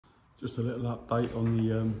Just a little update on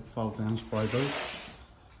the fold down spray booth.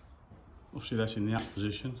 Obviously that's in the up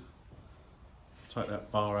position. Take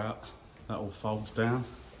that bar out, that all folds down.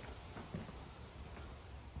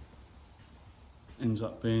 Ends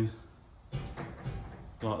up being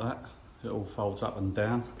like that. It all folds up and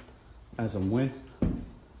down as and when.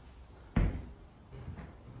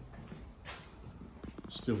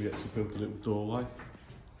 Still yet to build the little doorway.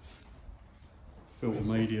 Filter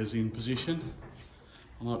media's in position.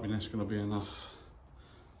 I'm hoping that's going to be enough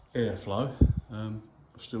airflow. I've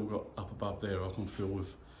still got up above there I can fill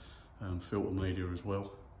with filter media as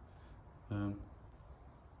well. It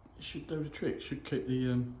should do the trick, should keep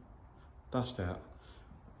the dust out.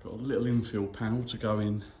 Got a little infill panel to go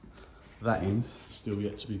in that end, still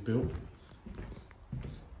yet to be built.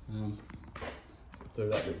 Do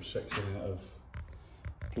that little section out of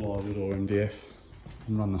plywood or MDF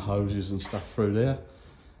and run the hoses and stuff through there.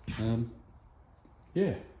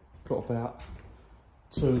 Yeah, got about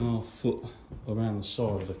 2.5 foot around the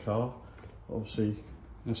side of the car. Obviously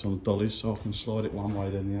that's on dollies, so I can slide it one way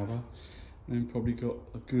then the other. And then probably got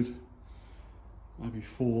a good maybe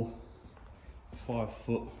 4-5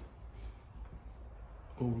 foot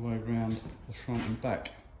all the way around the front and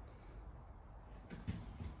back.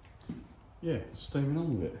 Yeah, steaming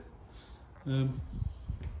on with it.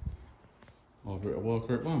 Either it'll work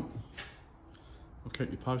or it won't. I'll keep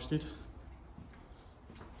you posted.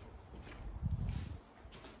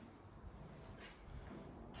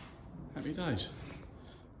 Happy days.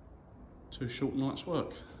 2 short nights'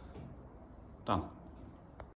 work.